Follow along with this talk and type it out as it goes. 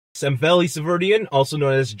I'm Veli Saverdian, also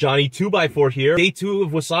known as Jonny 2x4 here. Day 2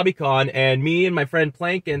 of WasabiCon, and me and my friend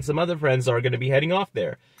Plank and some other friends are going to be heading off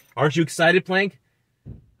there. Aren't you excited, Plank?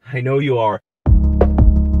 I know you are.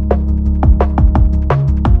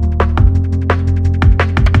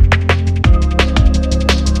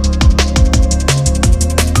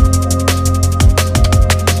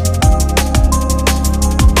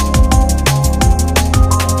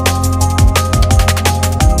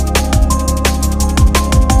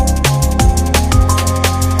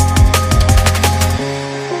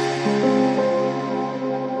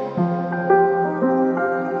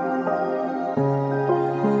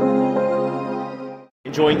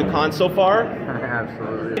 Enjoying the con so far?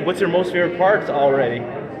 Absolutely. What's your most favorite parts already?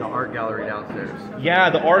 The art gallery downstairs. Yeah,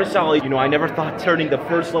 the artist alley. You know, I never thought turning the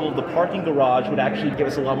first level of the parking garage would actually give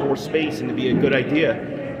us a lot more space and to be a good idea.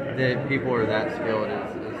 The people are that skilled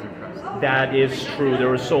is impressive. That is true. There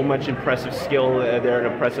was so much impressive skill there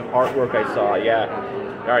and impressive artwork I saw.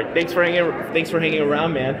 Yeah. All right. Thanks for hanging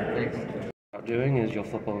around, man. Thanks. What you're doing is you'll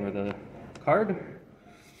flip over the card.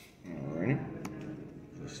 Alrighty.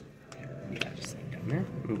 Just like down there.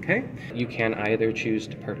 Okay. You can either choose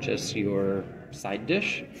to purchase your side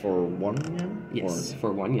dish For 1 yen? Yes,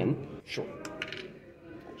 for 1 yen. Sure.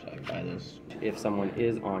 So I buy this. If someone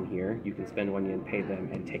is on here, you can spend 1 yen, pay them,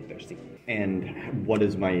 and take their seat. And what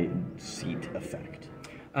is my seat effect?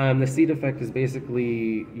 The seat effect is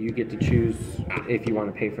basically you get to choose if you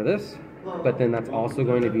want to pay for this, but then that's also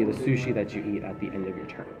going to be the sushi that you eat at the end of your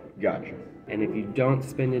turn. Gotcha. And if you don't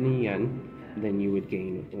spend any yen, then you would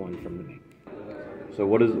gain 1 from the bank. So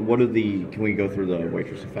what are the, can we go through the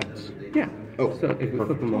waitress effects? Yeah. Oh, so if we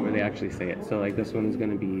flip them over, they actually say it. So like this one is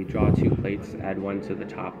going to be draw 2 plates, add 1 to the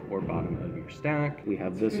top or bottom of your stack. We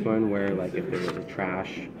have this one where like if there was a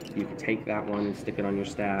trash, you could take that one and stick it on your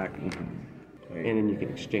stack. And then you can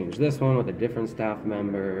exchange this one with a different staff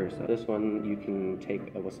member. So this one, you can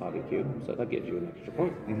take a wasabi cube, so that gives you an extra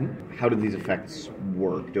point. How do these effects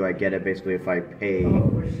work? Do I get it basically if I pay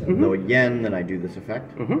the yen, then I do this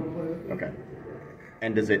effect? Okay.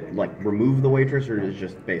 And does it like remove the waitress, or is it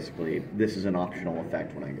just basically this is an optional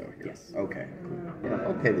effect when I go here? Yes. Okay. Cool. Yeah,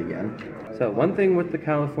 I'll pay the yen. So one thing with the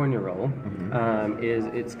California roll is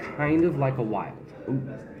it's kind of like a wild.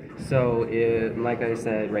 So like I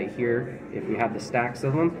said right here, if we have the stacks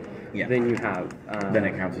of them, then you have then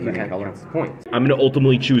it counts as any color. Counts as points. I'm going to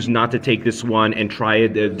ultimately choose not to take this one and try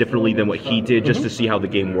it differently than what he did, just to see how the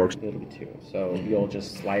game works. It'll be 2. So you'll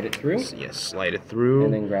just slide it through. Yes, slide it through.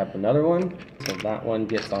 And then grab another one. So that one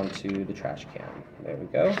gets onto the trash can. There we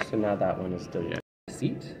go. So now that one is still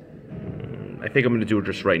seat. I think I'm going to do it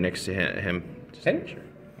just right next to him. Okay.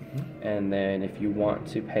 And then if you want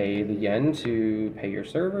to pay the yen to pay your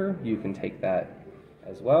server, you can take that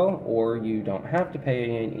as well, or you don't have to pay a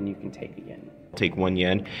yen and you can take a yen. Take 1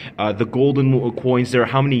 yen. The golden coins there,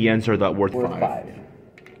 how many yens are that worth? Worth 5.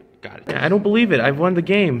 Got it. I don't believe it. I've won the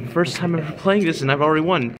game. First time ever playing this and I've already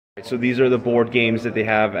won. So these are the board games that they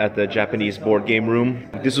have at the Japanese board game room.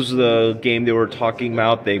 This was the game they were talking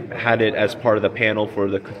about. They had it as part of the panel for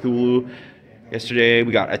the Cthulhu. Yesterday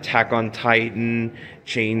we got Attack on Titan,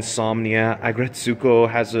 Chainsomnia, Agretsuko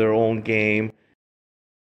has their own game,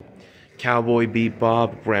 Cowboy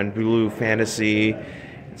Bebop, Grand Blue Fantasy,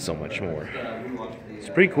 and so much more. It's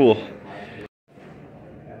pretty cool.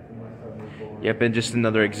 Yep, and just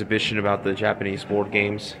another exhibition about the Japanese board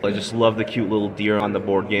games. I just love the cute little deer on the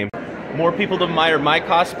board game. More people to admire my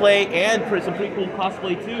cosplay and some pretty cool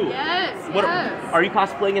cosplay too. Yes, yes. Are you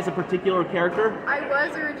cosplaying as a particular character? I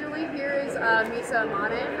was originally here as Misa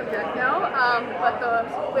Amane from Gekno, but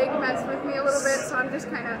the wig messed with me a little bit, so I'm just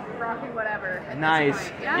kind of rocking whatever.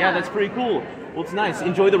 Nice. Yeah, that's pretty cool. Well, it's nice.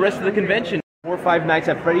 Enjoy the rest of the convention. 4 or 5 nights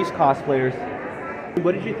at Freddy's Cosplayers.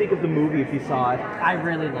 What did you think of the movie if you saw it? I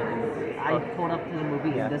really love the movie. I pulled up to the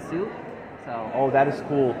movie in this suit, so... Oh, that is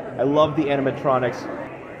cool. I love the animatronics.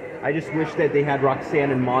 I just wish that they had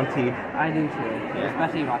Roxanne and Monty. I do too,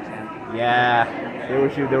 especially Roxanne. Yeah,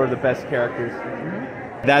 they were the best characters.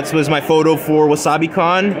 That was my photo for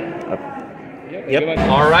WasabiCon. Yep.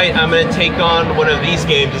 All right, I'm gonna take on one of these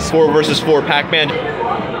games. It's 4 versus 4 Pac-Man.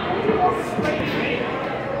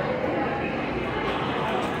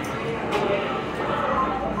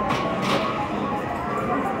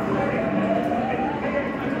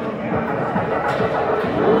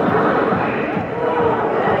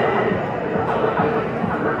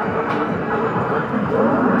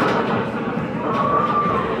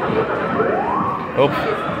 Oh,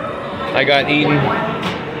 I got eaten.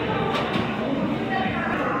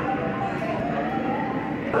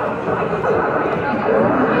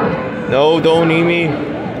 No, don't eat me.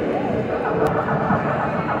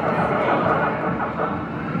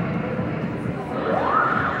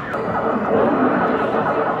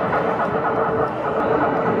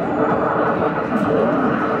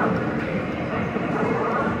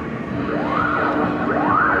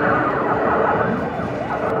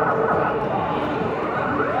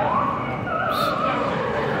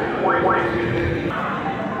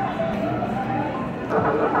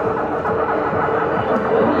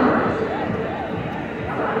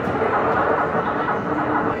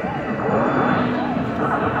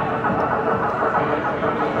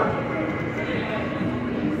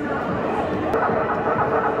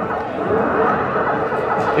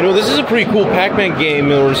 You know, this is a pretty cool Pac-Man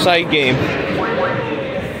game or side game.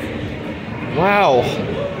 Wow.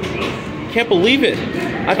 Can't believe it.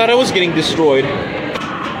 I thought I was getting destroyed.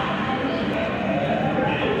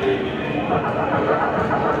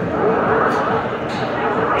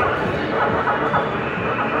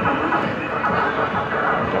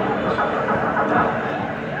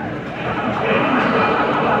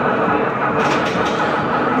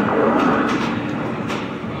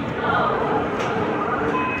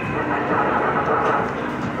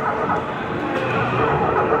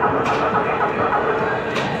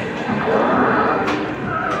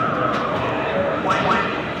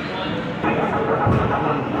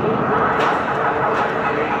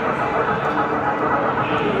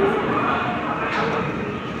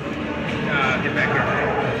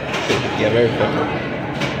 Yeah, very quick.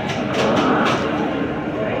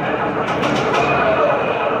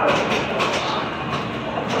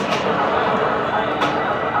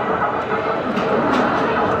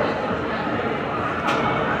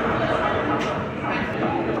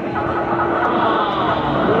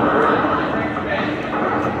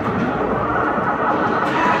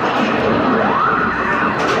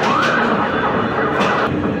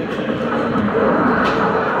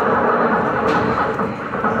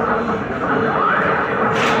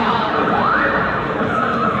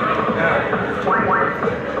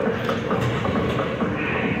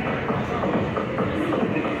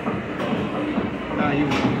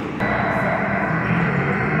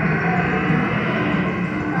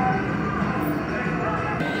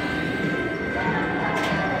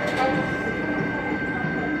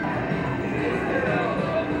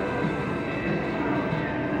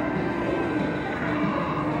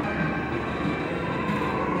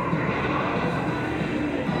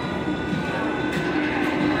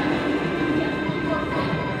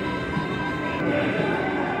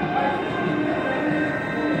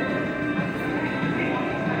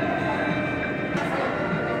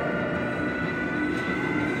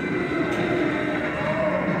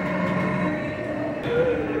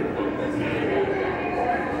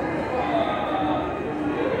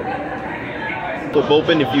 Flip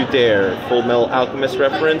open if you dare. Full Metal Alchemist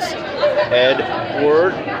reference.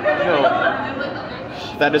 Edward. No.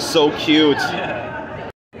 That is so cute.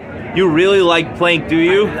 You really like Plank, do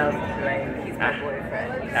you? I love Plank. He's my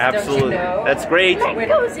boyfriend. Absolutely. Don't you know? That's great. What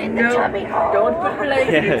goes in the tummy hole? Don't put Plank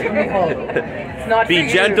in the tummy hole. It's not Be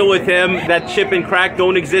for gentle you. with him. That chip and crack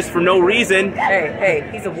don't exist for no reason. Hey,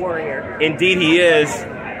 he's a warrior. Indeed he is.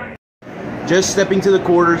 Just stepping to the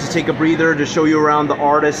quarters to take a breather to show you around the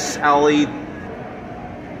Artist's Alley.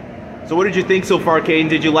 So what did you think so far, Caden?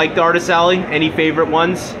 Did you like the Artist's Alley? Any favorite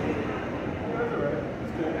ones?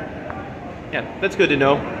 Yeah, that's good to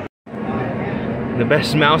know. The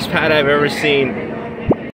best mouse pad I've ever seen.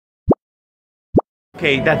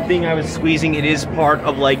 Okay, that thing I was squeezing, it is part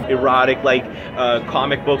of like erotic, like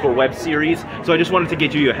comic book or web series. So I just wanted to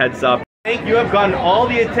get you a heads up. Thank you have gotten all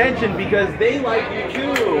the attention because they like you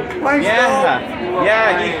too. Thanks, yeah,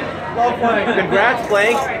 love Plank. Congrats,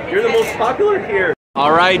 Plank. You're the most popular here.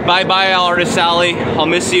 All right, bye-bye, Artist Alley. I'll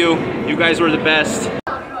miss you. You guys were the best.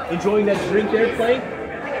 Enjoying that drink there, Plank?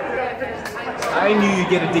 I knew you'd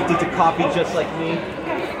get addicted to coffee just like me.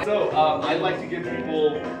 So, I'd like to give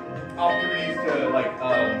people opportunities to, like,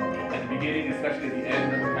 at the beginning, especially at the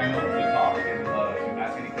end of the panel, to talk and to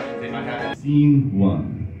ask any questions they might have. Scene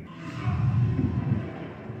 1.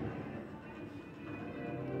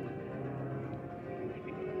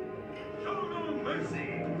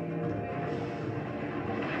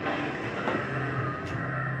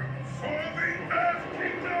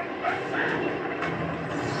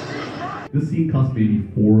 This scene cost maybe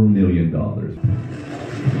 $4 million.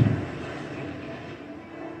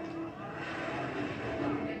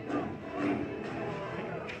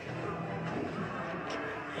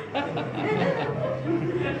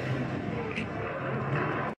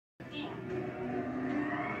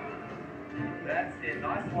 That's it,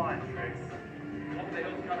 nice line, Trix. Top of the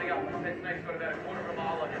hill's coming up. Next got about a quarter of a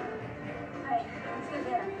mile on it. Hey, let's get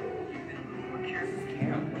there. What cares this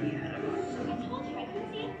camp?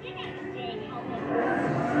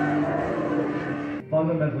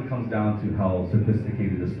 Fundamentally comes down to how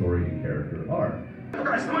sophisticated the story and character are.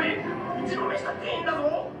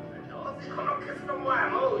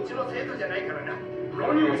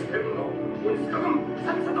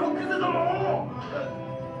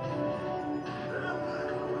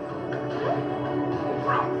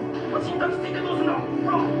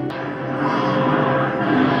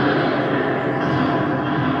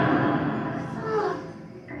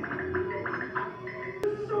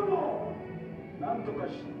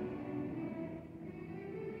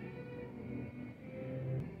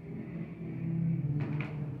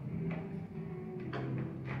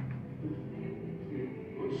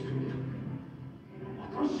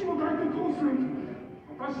 Version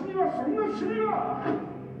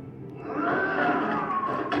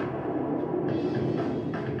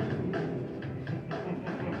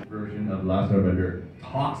of Last Airbender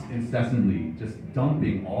talks incessantly, just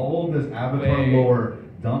dumping all this Avatar lore,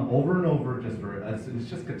 dump over and over, just for us. It's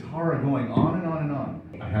just Katara going on and on and on.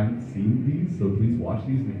 I haven't seen these, so please watch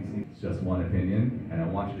these. It's just one opinion, and I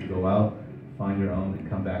want you to go out, find your own, and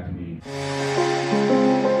come back to me.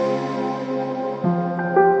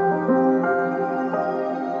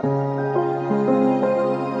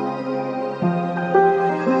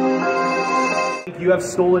 You have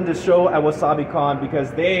stolen the show at WasabiCon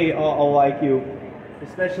because they all like you,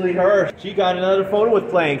 especially her. She got another photo with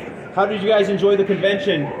Plank. How did you guys enjoy the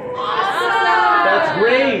convention? Awesome! That's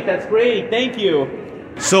great, that's great, thank you.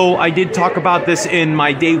 So I did talk about this in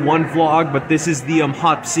my day one vlog, but this is the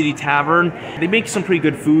Hot City Tavern. They make some pretty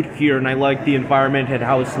good food here, and I like the environment and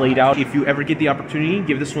how it's laid out. If you ever get the opportunity,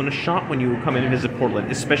 give this one a shot when you come in and visit Portland,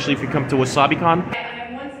 especially if you come to WasabiCon.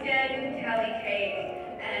 I'm once again Callie Kate,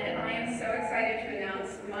 and I am so excited to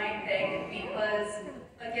announce my pick because,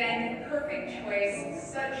 again, perfect choice,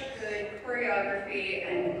 such good choreography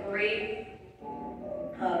and great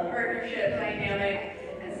partnership dynamic.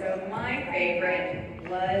 And so my favorite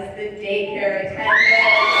was the daycare attendant.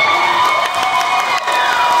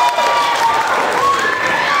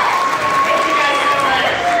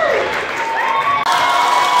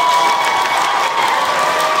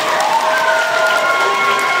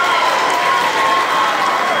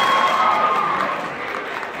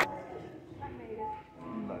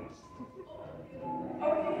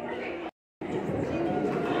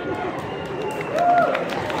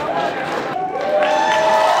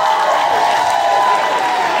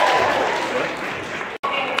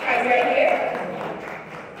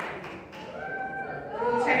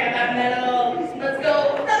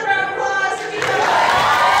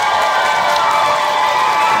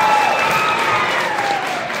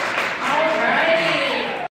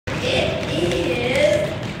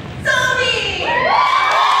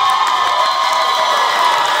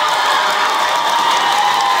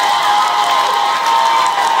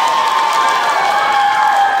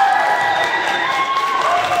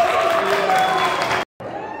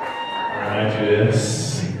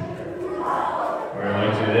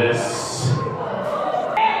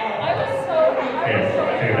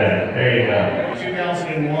 There you go. In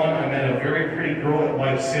 2001, I met a very pretty girl that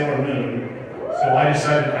liked Sailor Moon, so I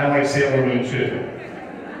decided I like Sailor Moon too.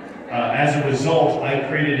 As a result, I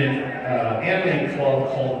created an anime club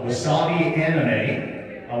called Wasabi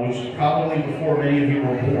Anime, which was probably before many of you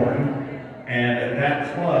were born. And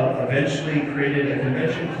that club eventually created a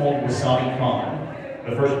convention called WasabiCon.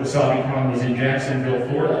 The first WasabiCon was in Jacksonville,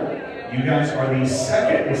 Florida. You guys are the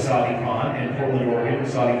second WasabiCon in Portland, Oregon,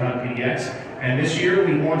 WasabiCon PDX. And this year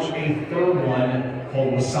we launched a third one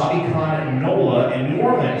called WasabiCon NOLA in New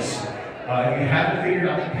Orleans. If you haven't figured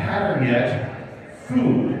out the pattern yet,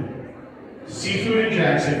 food, seafood in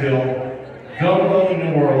Jacksonville, gumbo in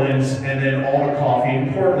New Orleans, and then all the coffee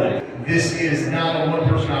in Portland. This is not a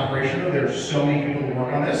one-person operation, though. There's so many people who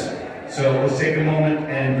work on this. So let's take a moment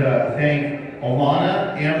and thank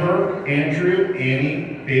Alana, Amber, Andrew,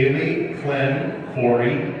 Annie, Bailey, Clem,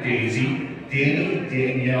 Corey, Daisy, Danny,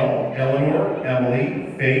 Danielle, Eleanor,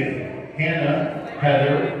 Emily, Faith, Hannah,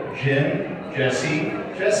 Heather, Jim, Jesse,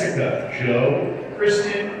 Jessica, Joe,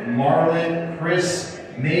 Kristen, Marlon, Chris,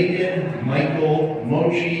 Megan, Michael,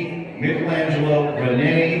 Mochi, Michelangelo,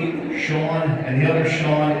 Renee, Sean, and the other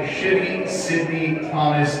Sean, Shivy, Sydney,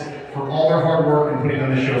 Thomas, for all their hard work in putting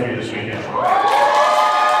on this show for you this weekend.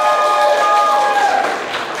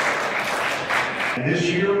 This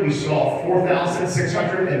year, we saw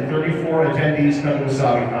 4,634 attendees come to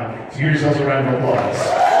WasabiCon. So give yourselves a round of applause.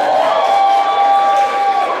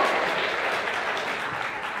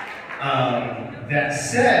 That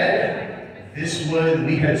said,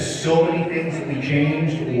 we had so many things that we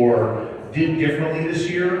changed or did differently this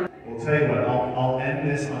year. We'll tell you what, I'll end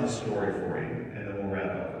this on a story for you, and then we'll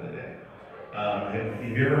wrap up for the day. Have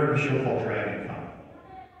you ever heard of a show called DragonCon?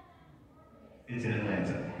 It's in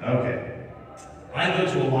Atlanta. Okay. I go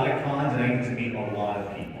to a lot of cons and I get to meet a lot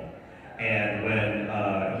of people. And when,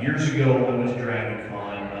 years ago, I went to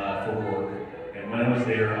DragonCon for work, and when I was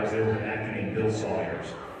there with an actor named Bill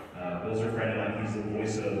Sawyers. Bill's a friend of mine. He's the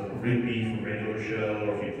voice of Rigby from Regular Show,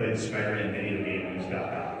 or if you played the Spider-Man video game, he's got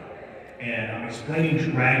that. And I'm explaining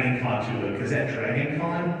DragonCon to him, because at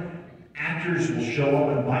DragonCon, actors will show up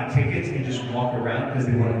and buy tickets and just walk around because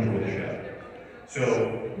they want to enjoy the show. So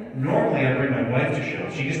normally I bring my wife to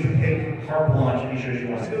shows. She gets to pick carte blanche any show she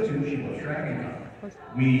wants to go to. She loves DragonCon.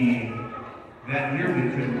 That year we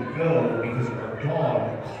couldn't go because our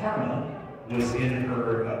dog, Karma, was in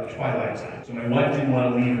her twilight time. So my wife didn't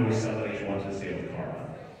want to leave her with somebody, she wanted to stay with Carla.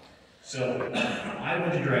 So I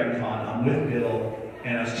went to Dragon Con, I'm with Bill,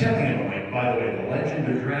 and I was telling him, I'm like, by the way, the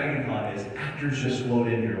legend of Dragon Con is actors just float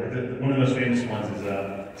in here. Like one of the most famous ones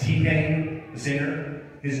is T-Pain, the singer.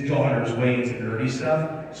 His daughter's way into nerdy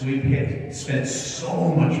stuff, so we spent so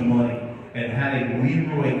much money and had a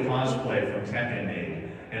Leroy cosplay from Tekken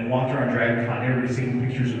made, and walked around Dragon Con, everybody's taking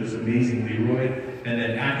pictures of this amazing Leroy, and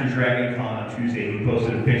then after Dragon Con on Tuesday, he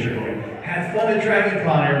posted a picture going, had fun at Dragon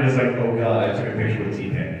Con, everybody's like, oh god, I took a picture with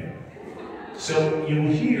T-Pain. So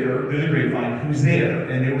you'll hear through the grapevine who's there,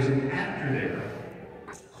 and there was an actor there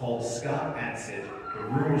called Scott Adsit. The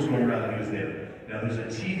rumor was going around that he was there. Now there's a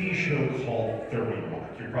TV show called 30 Rock.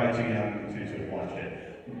 You're probably too young to have watched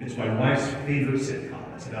it. It's my wife's favorite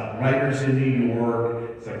sitcom. It's about writers in New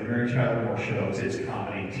York. It's like the Mary Tyler Moore show. It's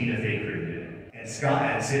comedy. Tina Fey created it. And Scott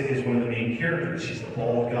Adsit is one of the main characters. He's the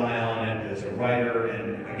bald guy on it as a writer,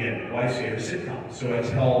 and again, my wife's favorite sitcom. So I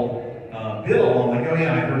tell Bill, I'm like, oh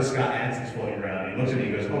yeah, I heard Scott Adsit's floating around. He looks at me,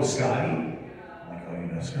 he goes, oh, Scotty? I'm like, oh,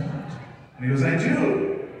 you know Scott? And he goes, I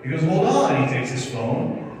do. He goes, hold on. He takes his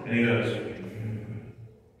phone, and he goes,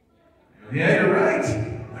 yeah, you're right.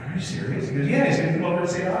 I'm like, are you serious? He goes, yeah, he's going to come over and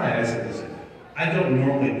say hi. I said, listen, I don't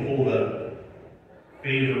normally pull the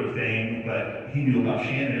favor thing, but he knew about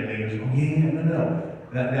Shannon and everything. He goes, oh, yeah, no.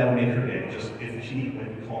 That would make her day. Just if she, when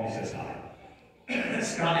you call me, says hi.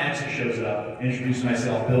 Scott actually shows up, introduces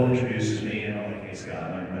myself, Bill introduces me, and I'm like, hey,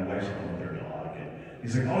 Scott, my wife's home with her dog. And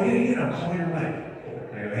he's like, oh, yeah, call your wife.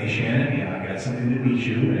 And I go, hey, Shannon, yeah, I got something to meet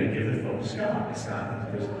you, and I give the phone to Scott. And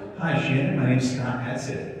Scott goes, hi, Shannon, my name's Scott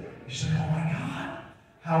Adsit. She's like, oh my God,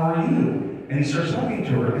 how are you? And he starts talking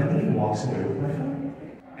to her, and then he walks away with my phone.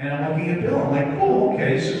 And I'm looking at Bill, I'm like, cool,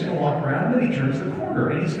 okay, so he's gonna walk around, and then he turns the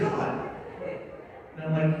corner, and he's gone. And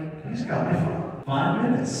I'm like, he's got my phone.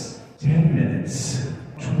 5 minutes, 10 minutes,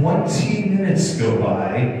 20 minutes go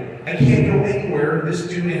by. I can't go anywhere, this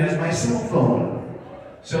dude has my cell phone.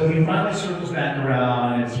 So he finally circles back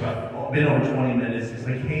around, it's been over 20 minutes. He's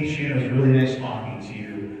like, hey, Shannon, it was really nice talking to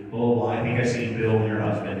you. Blah, blah, blah. I think I see Bill and your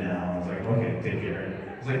husband now. I was like, okay, take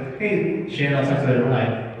care. He's like, hey, Shannon, I'll talk to you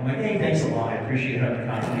later. I'm like, hey, thanks a lot. I appreciate having a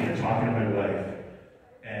conversation and talking to my wife.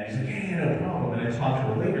 And he's like, yeah, no problem. And I talked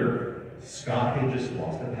to her later. Scott had just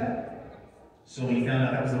lost a pet. So when he found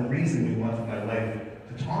out that was the reason we wanted my wife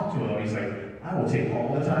to talk to him, he's like, I will take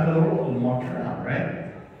all the time in the world and walk around,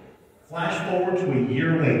 right? Flash forward to a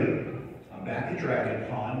year later. I'm back at Dragon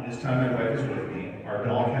Con. This time my wife is with me. Our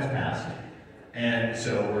dog has passed. And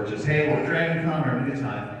so we're just, hey, we're at Dragon Con, we're having a good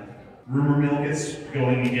time. Rumor mill gets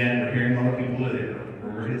going again, we're hearing other people are there.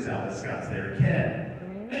 Rumor gets out that Scott's there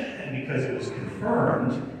again. And because it was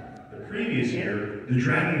confirmed the previous year, the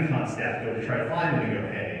Dragon Con staff go to try to find him and go,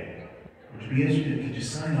 hey, would you be interested, could you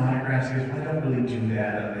sign autographs? He goes, well, I don't really do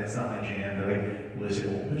that, it's not my jam. They're like,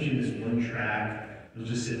 listen, we'll put you in this one track, you'll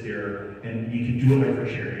just sit there, and you can do it like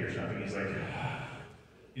for charity or something. He's like,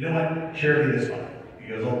 you know what, charity is fine. He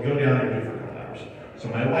goes, I'll go down there and do it for a couple hours. So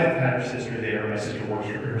my wife had her sister there, her sister works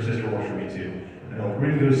for me too. And I'm like,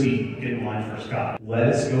 we're gonna go get in line for Scott. Let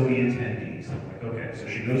us go be attendees. I'm like, okay. So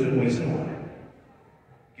she goes and waits in line,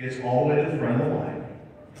 gets all the way to the front of the line.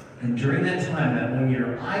 And during that time, that one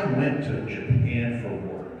year, I went to Japan for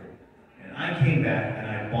work. And I came back and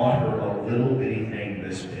I bought her a little bitty thing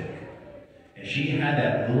this big. And she had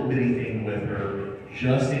that little bitty thing with her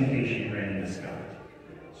just in case she ran into Scott.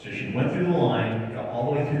 So she went through the line, got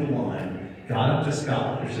all the way through the line, got up to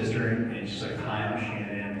Scott with her sister, and she's like, hi, I'm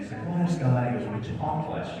Shannon. He's like, oh, I'm Scott. He goes, we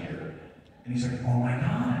talked last year. And he's like, oh my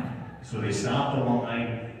God. So they stopped the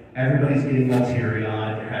line, everybody's getting all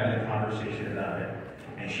teary-eyed, they're having a conversation about it.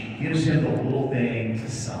 And she gives him the little thing to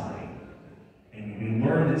sign. And we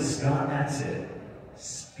learn that Scott Adsit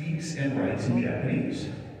speaks and writes in Japanese.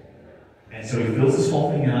 And so he fills this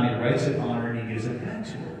whole thing out, he writes it on her, and he gives it back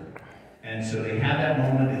to her. And so they had that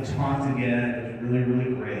moment, they talked again, it was really,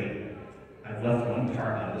 really great. I've left one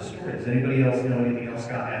part out of the story. Does anybody else know anything else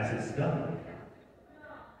Scott Adsit's done?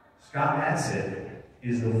 Scott Adsit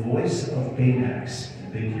is the voice of Baymax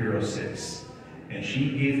in Big Hero 6. And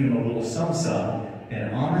she gave him a little sum-sum,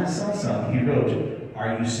 and on that sum-sum he wrote,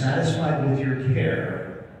 are you satisfied with your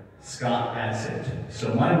care, Scott Adsit?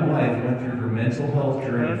 So my wife went through her mental health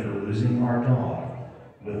journey for losing our dog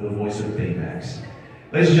with the voice of Baymax.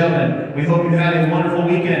 Ladies and gentlemen, we hope you had a wonderful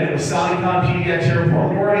weekend at WasabiCon PDX here in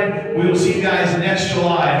Portland, Oregon. We will see you guys next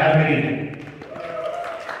July. Have a good evening.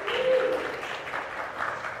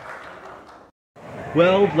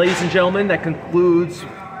 Well, ladies and gentlemen, that concludes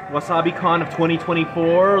WasabiCon of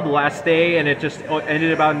 2024, the last day, and it just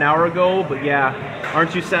ended about an hour ago. But yeah,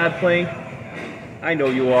 aren't you sad, Playing? I know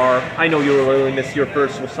you are. I know you'll really miss your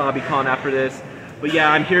first WasabiCon after this. But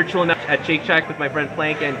yeah, I'm here chilling at Shake Shack with my friend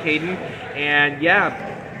Plank and Caden. And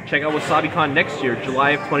yeah, check out WasabiCon next year,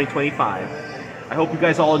 July of 2025. I hope you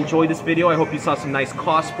guys all enjoyed this video. I hope you saw some nice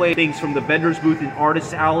cosplay things from the vendors booth in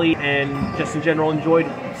Artist Alley, and just in general enjoyed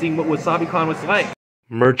seeing what WasabiCon was like.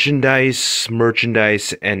 Merchandise,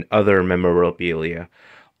 and other memorabilia.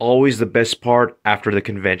 Always the best part after the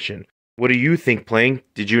convention. What do you think, Plank?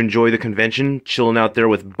 Did you enjoy the convention? Chilling out there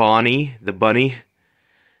with Bonnie, the bunny?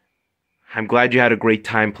 I'm glad you had a great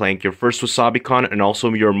time, Plank. Your first WasabiCon and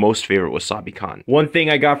also your most favorite WasabiCon. One thing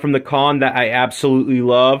I got from the con that I absolutely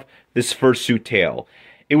love, this fursuit tail.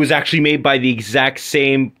 It was actually made by the exact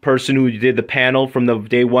same person who did the panel from the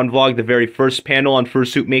Day One vlog, the very first panel on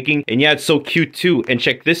fursuit making. And yeah, it's so cute too. And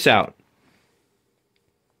check this out.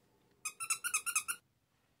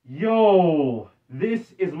 Yo,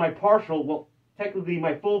 this is my partial, well, technically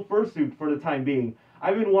my full fursuit for the time being.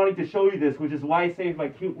 I've been wanting to show you this, which is why I saved my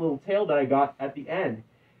cute little tail that I got at the end.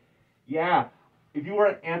 Yeah, if you were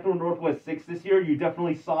at Anthro Northwest 6 this year, you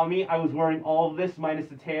definitely saw me. I was wearing all of this minus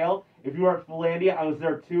the tail. If you were at Finlandia, I was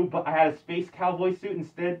there too, but I had a space cowboy suit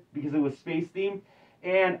instead because it was space themed,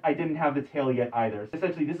 and I didn't have the tail yet either.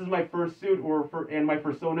 Essentially, this is my first suit, and my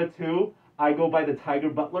persona too. I go by the Tiger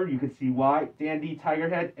Butler. You can see why. Dandy tiger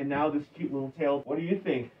head, and now this cute little tail. What do you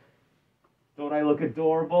think? Don't I look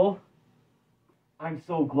adorable? I'm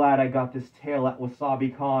so glad I got this tail at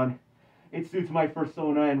WasabiCon. It suits my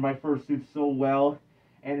persona and my fursuit so well,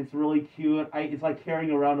 and it's really cute. It's like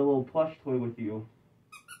carrying around a little plush toy with you.